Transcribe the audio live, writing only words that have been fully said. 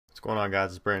What's going on, guys?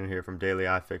 It's Brandon here from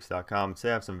DailyIFix.com. Today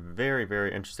I have some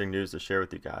very interesting news to share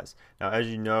with you guys. Now, as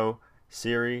you know,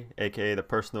 Siri, aka the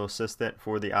personal assistant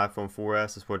for the iPhone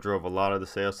 4S, is what drove a lot of the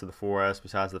sales to the 4S,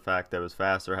 besides the fact that it was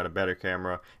faster, had a better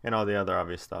camera, and all the other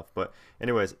obvious stuff. But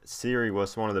anyways, Siri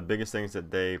was one of the biggest things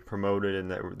that they promoted and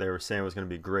that they were saying was going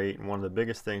to be great, and one of the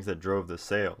biggest things that drove the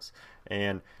sales.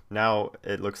 And now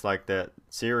it looks like that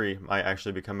Siri might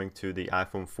actually be coming to the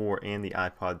iPhone 4 and the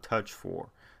iPod Touch 4.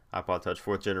 iPod Touch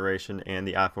 4th generation and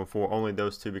the iPhone 4, only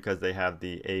those two because they have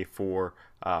the A4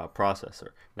 processor.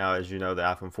 Now, as you know, the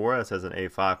iPhone 4S has an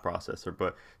A5 processor,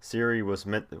 but Siri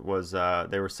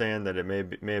they were saying that it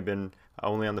may have been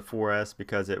only on the 4S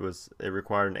because it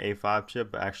required an A5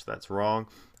 chip, but actually that's wrong.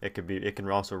 It can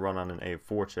also run on an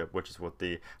A4 chip, which is what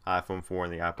the iPhone 4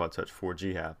 and the iPod Touch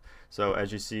 4G have. So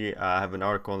as you see, I have an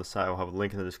article on the site. I'll have a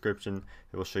link in the description.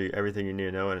 It will show you everything you need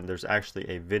to know, and there's actually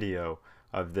a video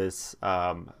of this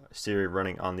Siri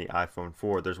running on the iPhone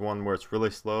 4. There's one where it's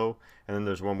really slow, and then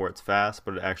there's one where it's fast,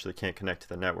 but it actually can't connect to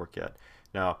the network yet.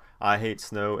 Now, I Hate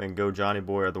Snow and Go Johnny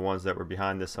Boy are the ones that were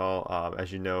behind this all.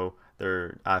 As you know,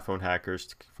 they're iPhone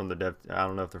hackers from the dev. I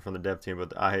don't know if they're from the dev team,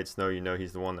 but I Hate Snow, you know,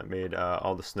 he's the one that made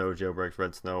all the snow jailbreaks,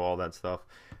 Red Snow, all that stuff.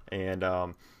 And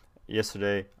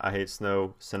yesterday, I Hate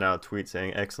Snow sent out a tweet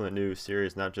saying, "Excellent news, Siri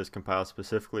is not just compiled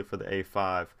specifically for the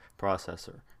A5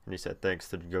 processor." And he said thanks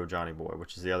to Go Johnny Boy,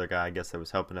 which is the other guy, I guess, that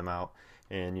was helping him out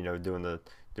and, you know,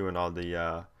 doing all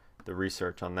the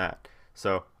research on that.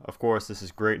 So of course this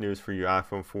is great news for you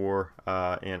iPhone 4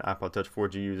 and iPod Touch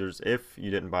 4G users. If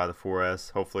you didn't buy the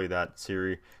 4S, hopefully that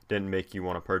Siri didn't make you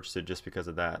want to purchase it just because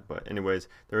of that. But anyways,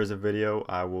 there is a video.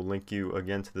 I will link you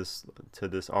again to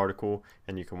this article,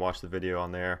 and you can watch the video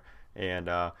on there. And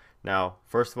now,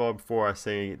 first of all, before I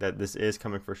say that this is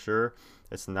coming for sure,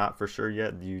 it's not for sure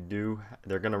yet.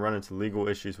 They're going to run into legal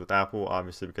issues with Apple,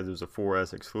 obviously, because it was a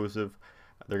 4S exclusive.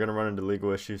 They're going to run into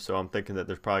legal issues, so I'm thinking that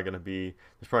there's probably going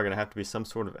to have to be some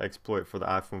sort of exploit for the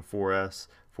iPhone 4S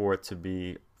for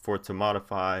it to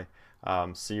modify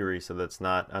Siri so that's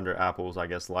not under Apple's, I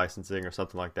guess, licensing or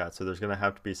something like that. So there's going to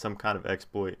have to be some kind of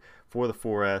exploit for the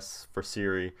 4S for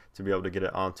Siri to be able to get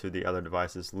it onto the other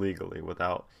devices legally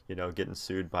without, you know, getting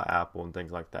sued by Apple and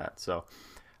things like that. So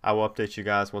I will update you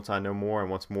guys once I know more and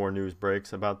once more news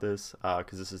breaks about this,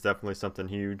 because this is definitely something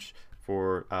huge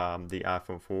for the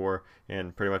iPhone 4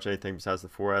 and pretty much anything besides the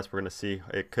 4S. We're going to see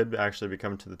it could actually be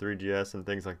coming to the 3GS and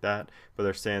things like that, but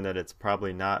they're saying that it's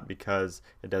probably not because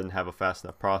it doesn't have a fast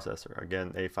enough processor.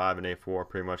 Again, A5 and A4 are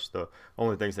pretty much the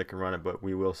only things that can run it, but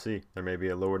we will see. There may be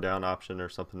a lower down option or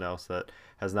something else that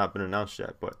has not been announced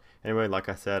yet. But anyway, like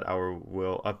I said, I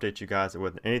will update you guys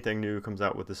when anything new comes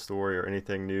out with this story or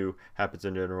anything new happens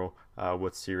in general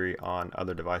with Siri on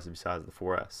other devices besides the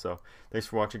 4S. So thanks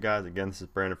for watching, guys. Again, this is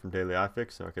Brandon from Daily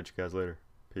iFix, and I'll catch you guys later.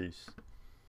 Peace.